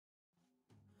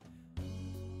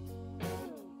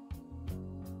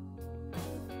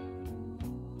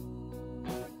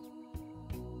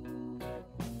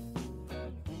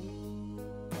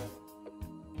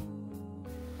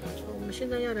我现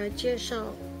在要来介绍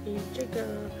以这个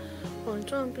网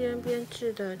状边编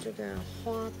制的这个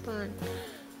花瓣，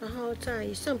然后再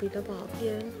以圣彼得堡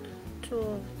边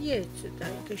做叶子的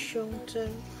一个胸针。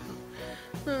好，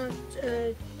那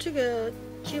这个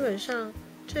基本上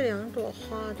这两朵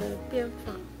花的编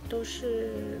法都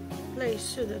是类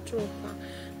似的做法，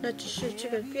那只是这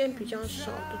个边比较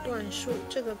少的段数，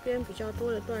这个边比较多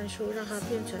的段数，让它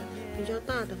变成比较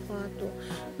大的花朵。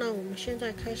那我们现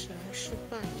在开始来示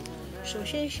范。首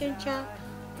先加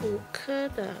5颗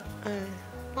的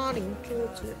80珠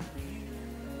子，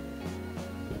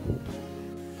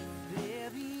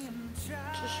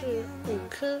这是5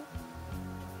颗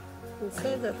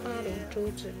的80珠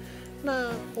子。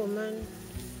那我们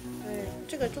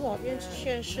这个珠宝编织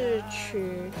线是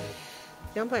取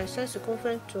230公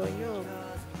分左右，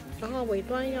然后尾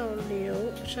端要留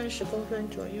30公分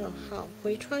左右。好，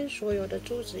回穿所有的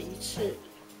珠子一次，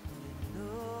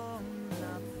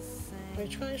回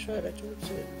穿所有的珠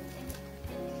子，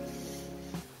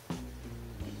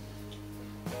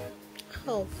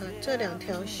后把这2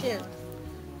条线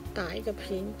打一个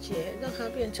平结，让它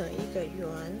变成一个圆。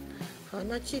好，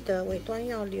那记得尾端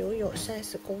要留有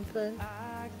30公分，打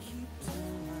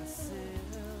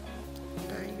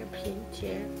一个平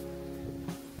结。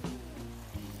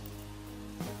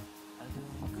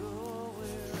好，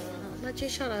那接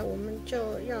下来我们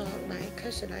就要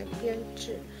开始来编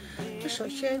制。那首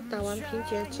先打完平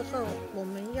结之后，我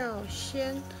们要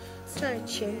先再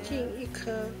前进1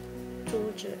颗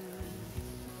珠子。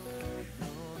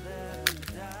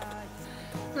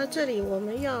那这里我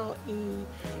们要以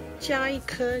加1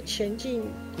颗前进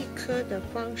1颗的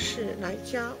方式来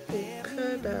加5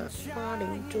颗的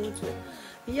80珠子，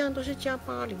一样都是加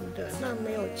80的，那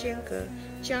没有间隔，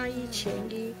加1前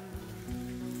1。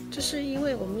这是因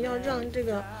为我们要让这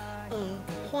个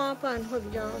花瓣会比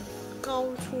较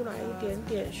高出来一点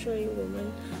点，所以我们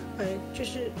就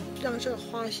是让这个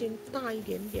花心大一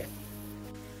点点。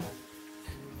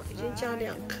已经加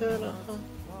2颗了哈。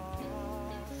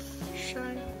筛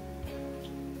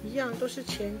一样都是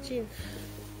前进，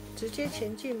直接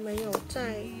前进，没有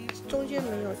在中间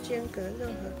没有间隔任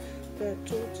何的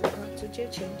珠子啊，直接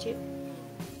前进。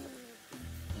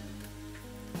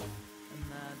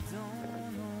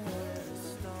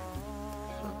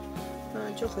好，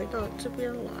那就回到这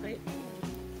边来。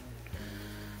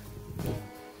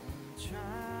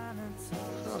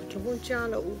好，总共加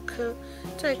了5颗，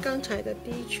在刚才的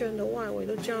第1圈的外围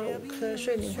都加了5颗，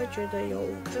所以你会觉得有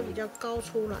5颗比较高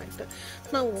出来的。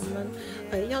那我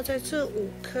们要在这5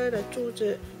颗的珠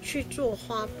子去做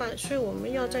花瓣，所以我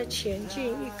们要再前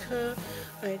进1颗，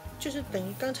就是等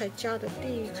于刚才加的第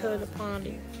1颗的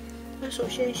80。那首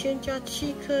先加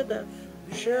7颗的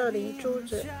12/0珠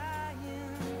子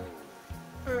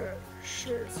，2、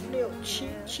4、6、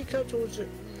7颗珠子。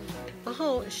然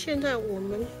后现在我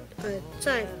们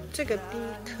在这个第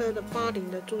1颗的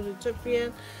80的珠子这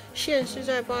边，线是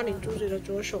在80珠子的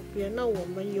左手边，那我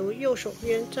们由右手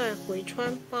边再回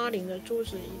穿80的珠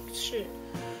子一次。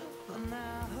好，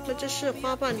那这是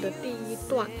花瓣的第1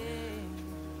段。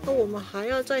那我们还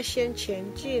要再先前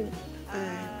进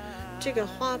这个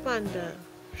花瓣的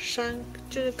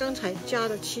就是刚才加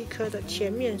的7颗的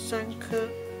前面3颗。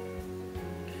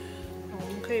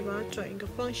可以把它转一个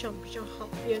方向比较好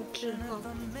编制哈。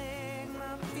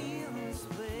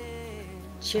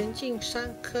前进3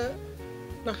颗，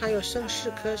那还有剩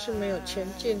4颗是没有前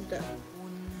进的，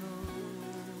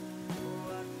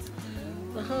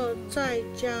然后再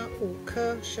加5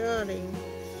颗12/0，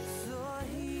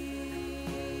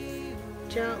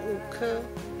加5颗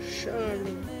12/0，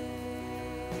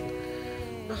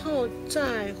然后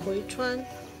再回穿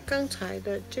刚才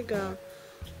的这个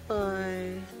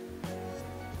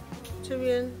这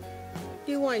边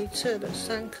另外一侧的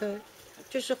3颗，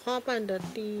就是花瓣的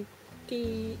第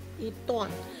一段。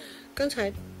刚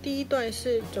才第1段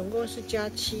总共是加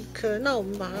7颗，那我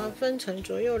们把它分成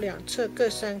左右2侧各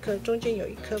3颗，中间有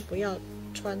1颗不要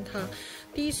穿它。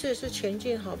第1次是前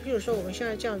进好，譬如说我们现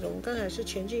在这样子，我们刚才是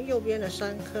前进右边的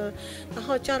3颗，然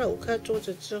后加了5颗珠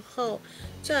子之后，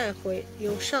再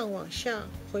由上往下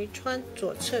回穿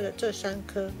左侧的这3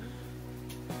颗。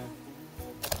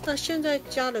那现在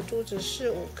加的珠子是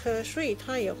5颗，所以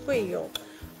它也会有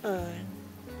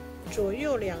左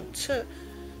右2侧，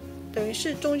等于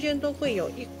是中间都会有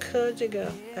1颗这个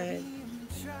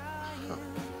好，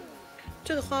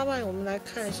这个花瓣我们来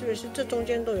看是不是这中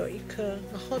间都有1颗，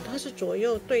然后它是左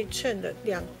右对称的，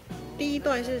第1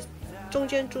段是中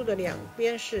间珠的2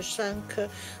边是3颗，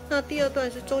那第2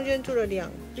段是中间珠的2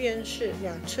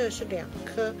侧是2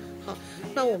颗。好，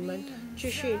那我们继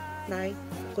续来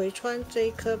回穿这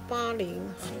一颗80，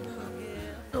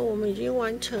那我们已经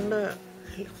完成了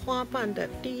花瓣的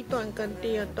第一段跟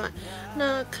第二段。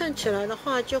那看起来的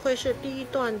话，就会是第一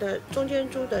段的中间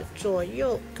珠的左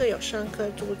右各有3颗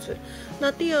珠子，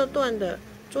那第二段的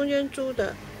中间珠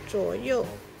的左右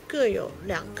各有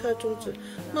2颗珠子。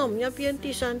那我们要编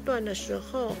第3段的时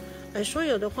候，所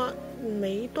有的话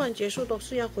每一段结束都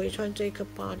是要回穿这颗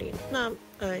80。那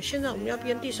现在我们要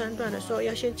编第3段的时候，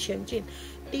要先前进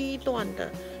第一段的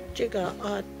这个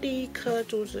第1颗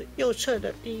珠子，右侧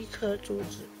的第1颗珠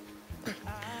子，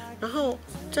然后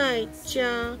再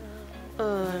加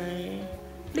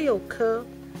6颗，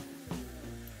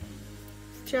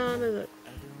加那个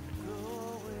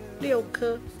6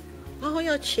颗，然后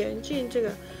要前进这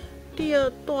个第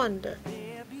2段的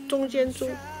中间珠。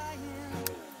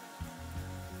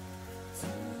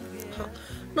好，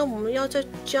那我们要再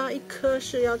加1颗，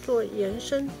是要做延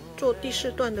伸，做第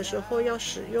4段的时候要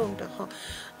使用的哈。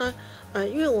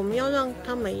因为我们要让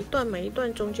它每一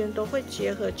段中间都会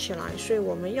结合起来，所以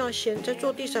我们要先在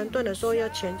做第3段的时候要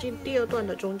前进第2段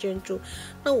的中间珠。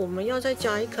那我们要再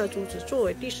加1颗珠子作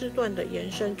为第4段的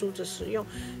延伸珠子使用，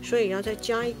所以要再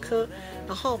加1颗，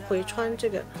然后回穿这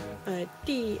个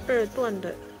第2段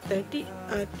的第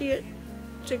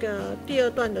2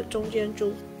段的中间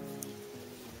珠，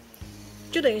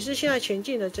就等于是现在前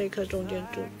进的这一颗中间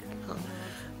珠。好，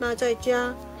那再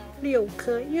加6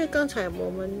颗，因为刚才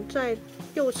我们在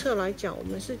右侧来讲，我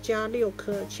们是加6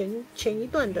颗前一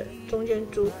段的中间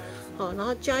珠，好，然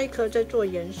后加1颗再做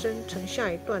延伸成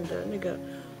下一段的那个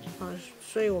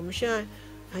所以我们现在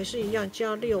还是一样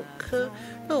加6颗。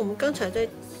那我们刚才在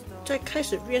开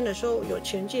始编的时候有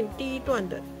前进第1段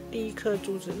的第1颗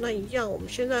珠子，那一样我们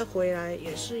现在回来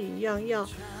也是一样要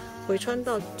回穿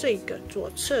到这个左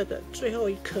侧的最后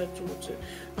1颗珠子，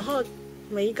然后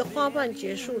每一个花瓣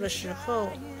结束的时候，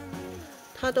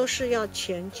它都是要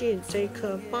前进这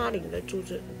颗80的珠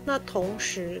子，那同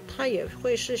时它也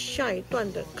会是下一段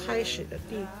的开始的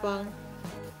地方。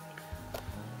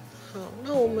好，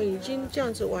那我们已经这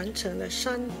样子完成了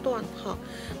3段哈。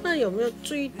那有没有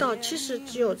注意到，其实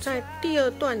只有在第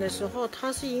2段的时候，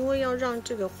它是因为要让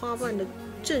这个花瓣的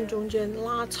正中间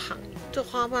拉长，这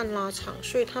花瓣拉长，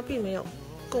所以它并没有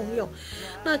共用。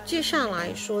那接下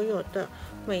来所有的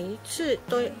每一次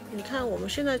都，你看我们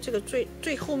现在这个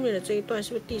最后面的这一段是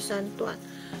不是第3段？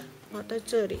在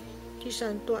这里第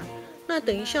3段。那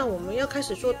等一下我们要开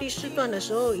始做第4段的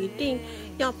时候，一定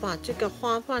要把这个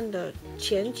花瓣的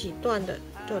前几段的，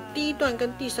就第1段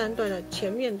跟第3段的前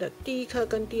面的第1颗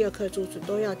跟第2颗珠子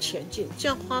都要前进，这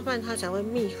样花瓣它才会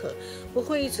密合，不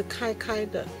会一直开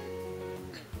的。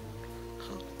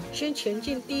好，先前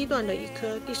进第1段的1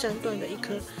颗，第3段的1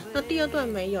颗。那第2段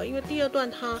没有，因为第2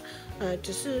段它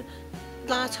只是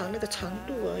拉长那个长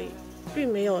度而已，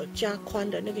并没有加宽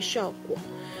的那个效果。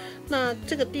那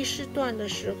这个第4段的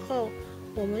时候，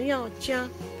我们要加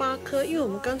8颗，因为我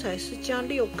们刚才是加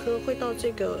6颗，会到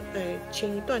这个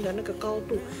前一段的那个高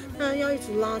度，那要一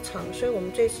直拉长，所以我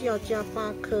们这次要加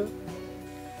8颗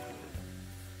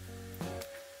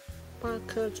，8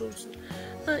颗珠子。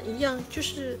那一样就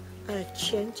是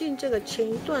前进这个前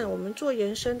一段我们做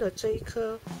延伸的这一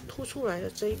颗凸出来的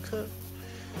这一颗，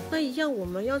那一样我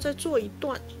们要再做1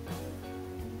段，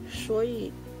所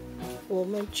以我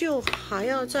们就还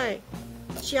要再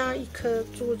加1颗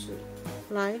珠子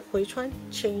来回穿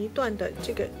前一段的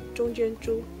这个中间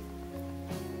珠，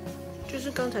就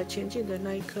是刚才前进的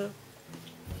那1颗。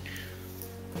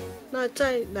那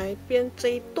再来编这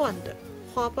一段的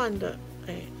花瓣的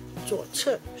左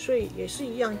侧，所以也是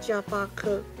一样加8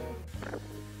颗。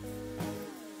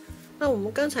那我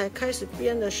们刚才开始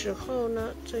编的时候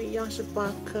呢，这一样是8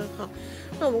颗哈。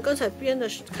那我们刚才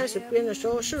开始编的时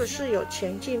候，是不是有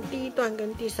前进第1段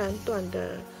跟第3段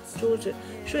的珠子？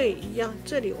所以一样，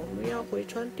这里我们要回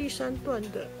穿第3段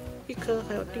的1颗，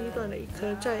还有第1段的1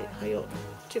颗，再还有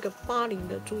这个80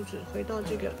的珠子回到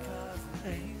这个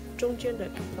中间的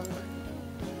地方来。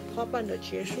花瓣的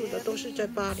结束的都是在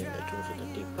80的珠子的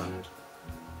地方。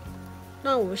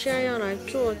那我们现在要来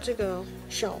做这个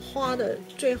小花的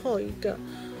最后一个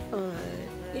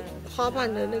花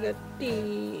瓣的那个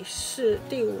第4、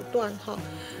第5段哈。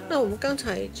那我们刚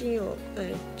才已经有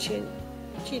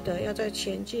记得要再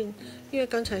前进，因为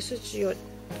刚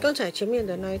才前面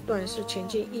的那一段是前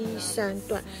进1、3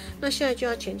段，那现在就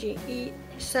要前进1、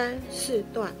3、4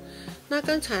段。那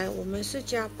刚才我们是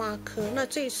加8颗，那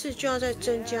这一次就要再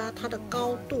增加它的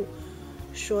高度，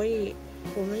所以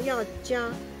我们要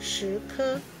加10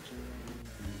颗，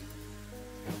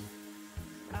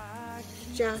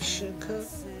加10颗。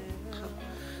好，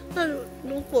那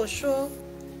如果说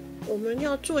我们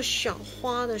要做小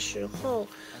花的时候，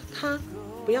它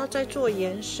不要再做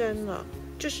延伸了，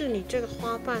就是你这个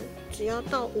花瓣只要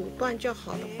到5段就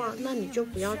好的话，那你就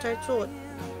不要再做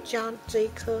加这一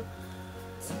颗，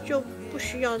就不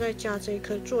需要再加这一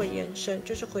颗做延伸，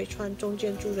就是回穿中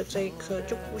间珠的这一颗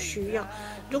就不需要。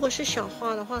如果是小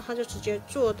花的话，它就直接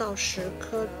做到10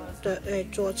颗的，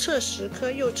左侧10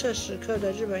颗，右侧10颗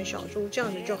的日本小珠，这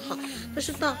样子就好。但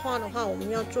是大花的话，我们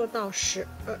要做到14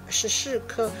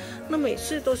颗，那每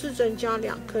次都是增加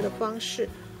2颗的方式。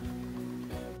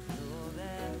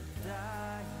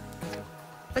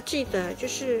记得就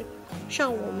是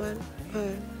像我们，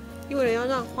为了要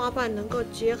让花瓣能够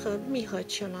结合密合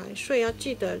起来，所以要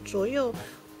记得左右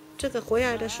这个回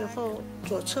来的时候，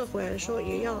左侧回来的时候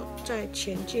也要再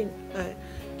前进，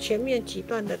前面几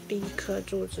段的第1颗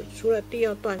珠子，除了第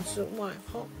2段之外，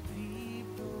好，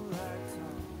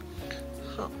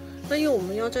那因为我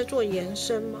们要再做延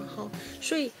伸嘛，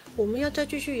所以我们要再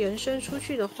继续延伸出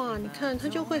去的话，你看它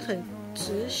就会很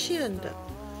直线的，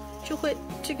就会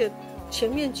这个前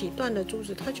面几段的珠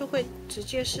子，它就会直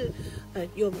接是，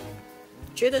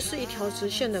觉得是一条直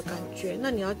线的感觉。那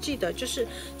你要记得，就是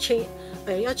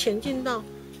要前进到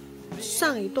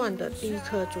上一段的第1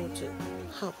颗珠子。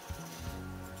好，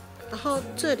然后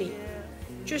这里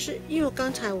就是因为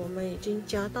刚才我们已经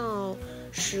加到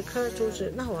10颗珠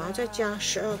子，那我要再加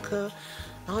12颗。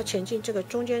然后前进这个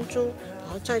中间珠，然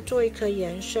后再做1颗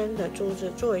延伸的珠子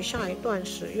作为下一段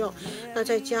使用，那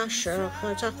再加12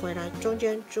颗，再回来中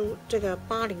间珠这个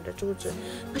80的珠子。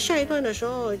那下一段的时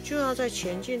候就要再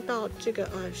前进到这个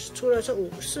除了这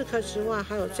4颗之外，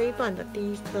还有这一段的第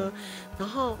1颗，然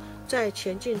后再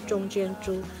前进中间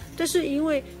珠。但是因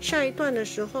为下一段的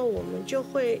时候，我们就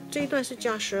会这一段是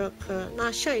加12颗，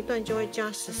那下一段就会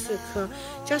加14颗，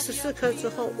加14颗之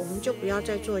后，我们就不要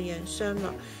再做延伸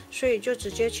了，所以就直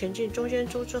接前进中间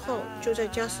珠之后，就再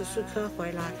加14颗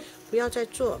回来，不要再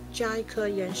做加1颗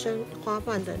延伸花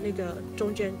瓣的那个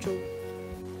中间珠。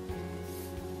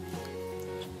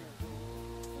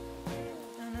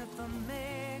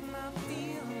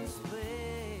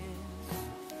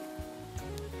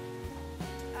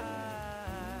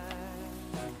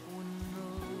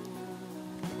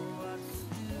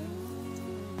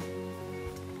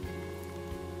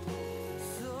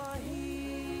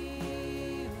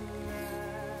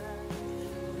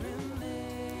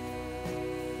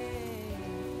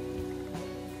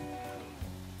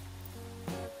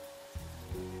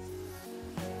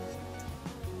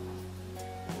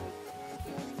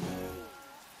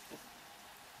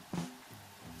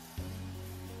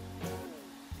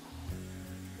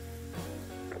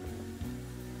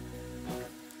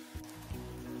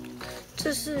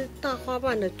这是大花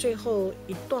瓣的最后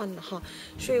一段了哈，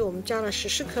所以我们加了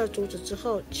14颗珠子之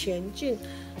后，前进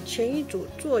前一组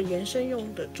做延伸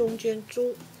用的中间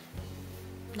珠，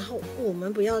然后我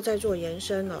们不要再做延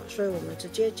伸了，所以我们直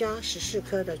接加14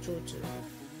颗的珠子。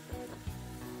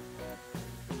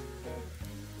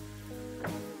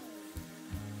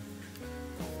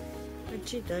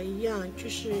记得一样，就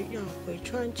是要回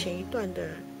穿前一段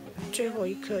的最后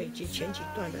1颗以及前几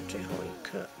段的最后1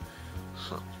颗。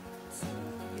好，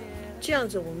这样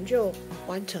子我们就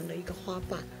完成了一个花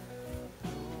瓣，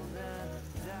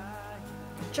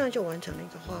这样就完成了一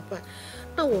个花瓣。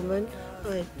那我们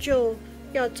就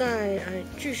要再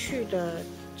继续的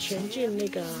前进那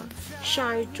个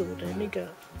下一组的那个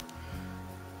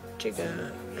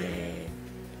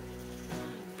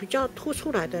比较凸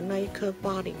出来的那一颗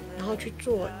80，然后去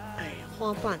做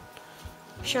花瓣，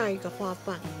下一个花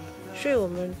瓣。所以我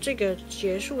们这个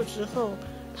结束之后，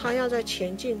它要再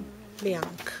前进2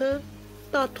颗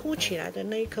到凸起来的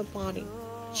那一颗80，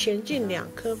前进2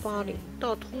颗80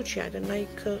到凸起来的那一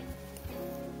颗，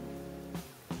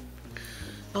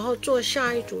然后做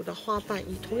下一组的花瓣，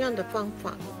以同样的方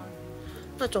法。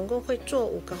那总共会做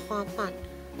5个花瓣，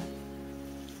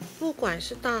不管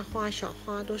是大花小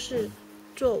花都是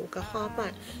做5个花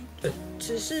瓣，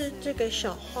只是这个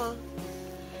小花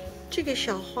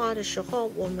的时候，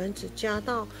我们只加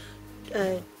到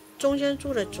中间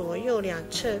珠的左右2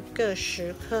侧各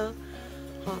10颗。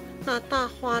好，那大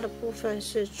花的部分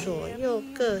是左右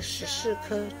各14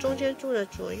颗，中间珠的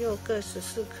左右各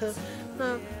14颗。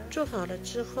那做好了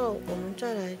之后，我们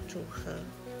再来组合。